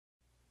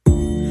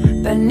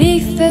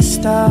beneath the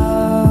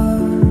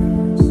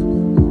stars,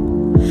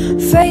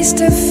 face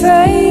to face.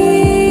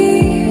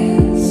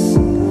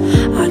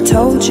 I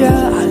told you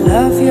I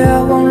love you,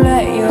 I won't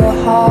let your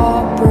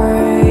heart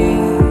break.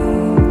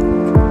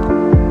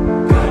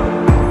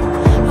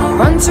 I'll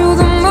run to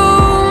the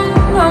moon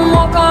and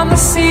walk on the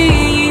sea.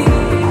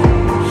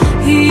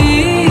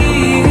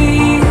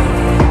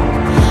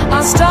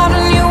 I'll start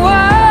a new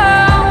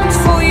world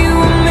for you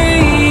and me,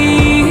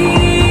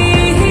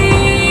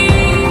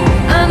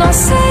 and I'll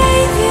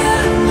save you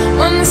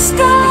when the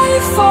sky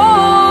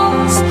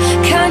falls.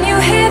 Can you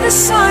hear the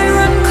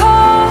siren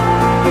call?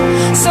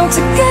 So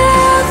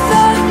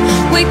together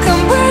we can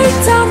break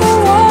down the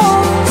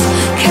walls.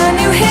 Can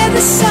you hear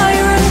the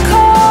siren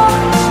call?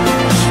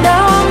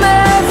 Now I'm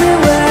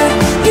everywhere,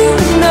 you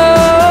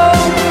know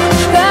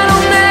that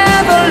I'll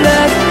never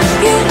let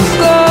you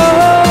go.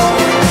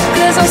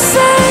 'Cause I'll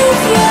save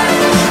you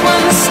when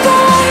the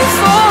sky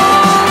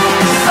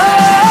falls. Oh,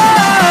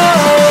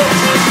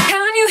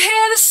 can you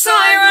hear the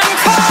siren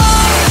call?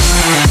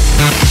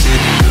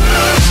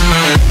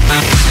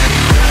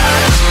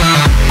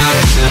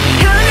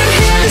 Can you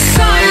hear the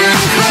siren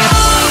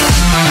call?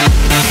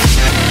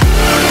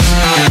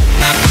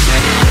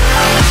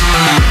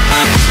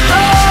 Oh,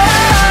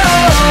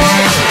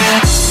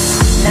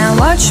 now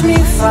watch me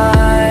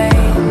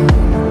find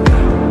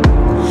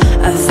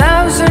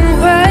 1,000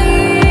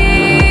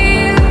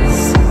 ways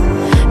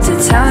to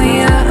tell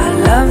you I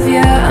love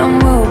you and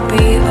we'll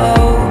be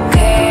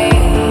okay.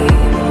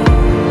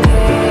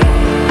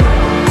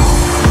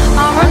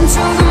 I'll run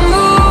to the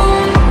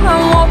moon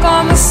and walk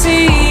on the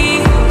sea.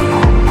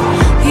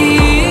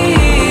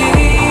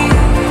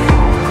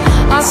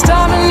 I'll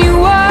start a new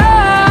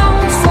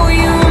world for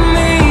you and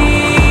me,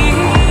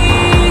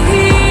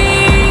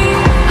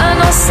 and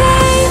I'll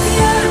save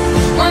you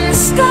when the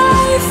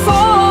sky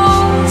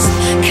falls.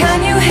 Can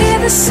you hear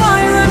the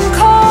siren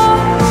call?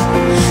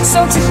 So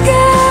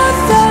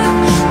together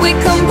we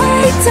can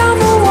break down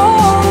the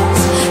walls.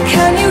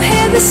 Can you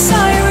hear the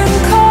siren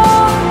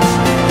call?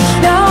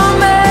 Now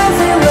I'm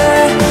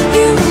everywhere,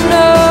 you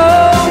know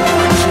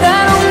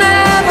that I'll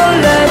never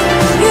let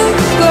you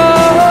go.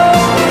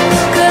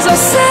 'Cause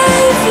I'll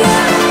save you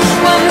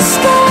when the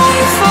sky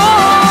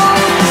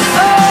falls.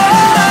 Oh,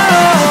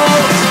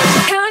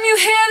 can you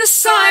hear the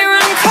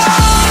siren call?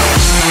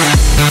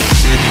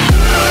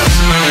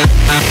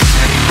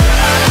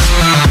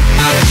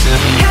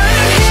 Can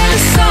you hear the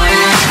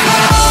siren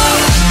call?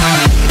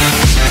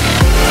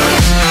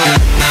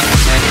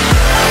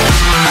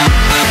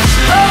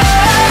 Oh,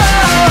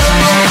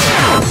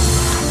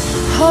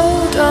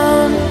 hold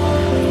on,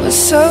 we're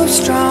so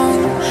strong.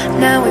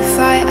 Now we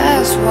fight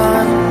as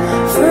one,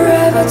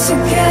 forever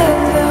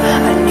together.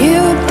 A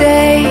new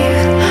day,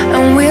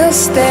 and we'll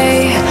stay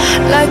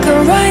like a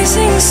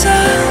rising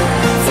sun,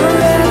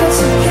 forever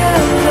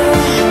together.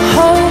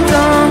 Hold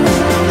on,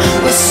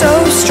 we're so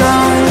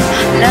strong.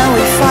 Now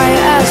we fight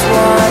as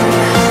one,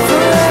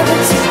 forever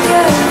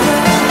together.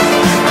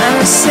 And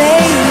we say